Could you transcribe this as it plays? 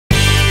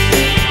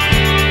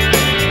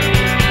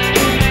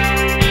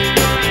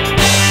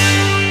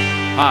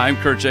Hi, I'm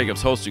Kirt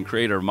Jacobs, host and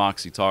creator of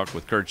Moxie Talk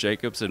with Kirt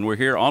Jacobs, and we're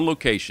here on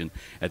location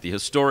at the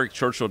historic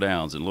Churchill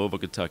Downs in Louisville,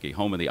 Kentucky,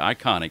 home of the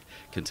iconic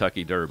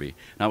Kentucky Derby.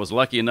 And I was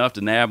lucky enough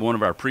to nab one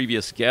of our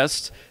previous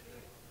guests,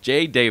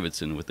 Jay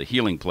Davidson with the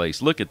Healing Place.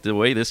 Look at the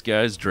way this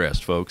guy's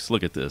dressed, folks.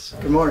 Look at this.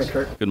 Good morning,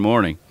 Kirt. Good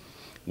morning.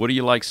 What do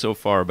you like so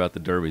far about the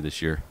Derby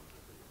this year?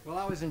 Well,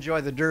 I always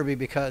enjoy the Derby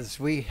because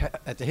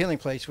at the Healing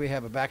Place, we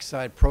have a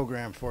backside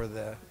program for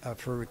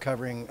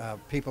recovering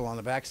people on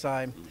the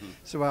backside. Mm-hmm.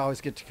 So I always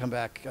get to come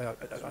back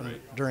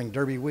during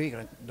Derby week,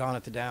 Dawn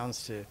at the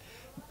Downs, to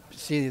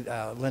see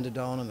Linda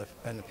Doan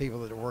and the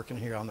people that are working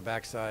here on the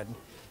backside,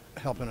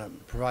 helping to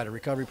provide a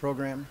recovery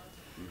program.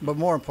 Mm-hmm. But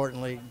more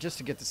importantly, just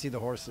to get to see the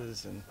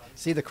horses and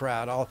see the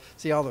crowd,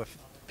 see all the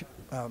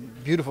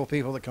beautiful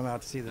people that come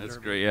out to see the Derby.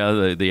 That's great.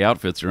 Yeah, the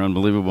outfits are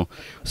unbelievable.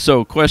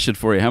 So, question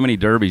for you: how many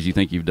derbies do you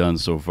think you've done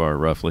so far,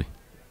 roughly?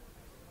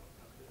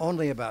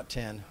 Only about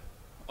 10.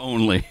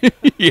 Only?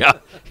 yeah.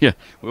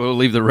 We'll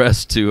leave the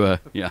rest to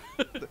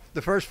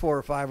The first 4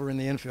 or 5 were in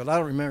the infield. I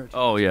don't remember.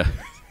 Oh yeah.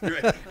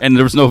 And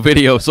there was no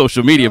video,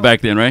 social media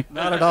back then, right?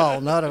 Not at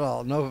all. Not at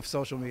all. No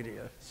social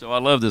media. So I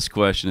love this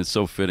question. It's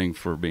so fitting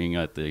for being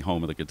at the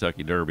home of the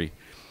Kentucky Derby.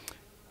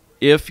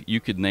 If you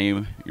could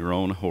name your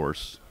own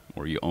horse,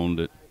 or you owned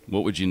it,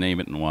 what would you name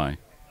it and why?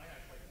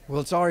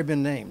 Well, it's already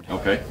been named.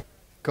 Okay.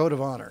 Code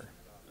of Honor.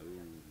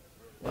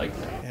 Like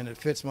that. And it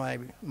fits my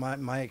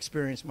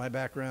experience, my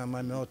background,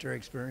 my military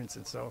experience,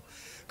 and so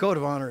Code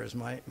of Honor is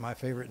my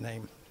favorite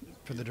name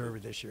for the Derby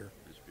this year.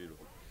 It's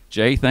beautiful.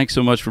 Jay, thanks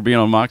so much for being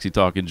on Moxie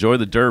Talk. Enjoy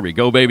the Derby.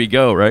 Go, baby,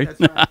 go, right?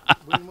 That's right.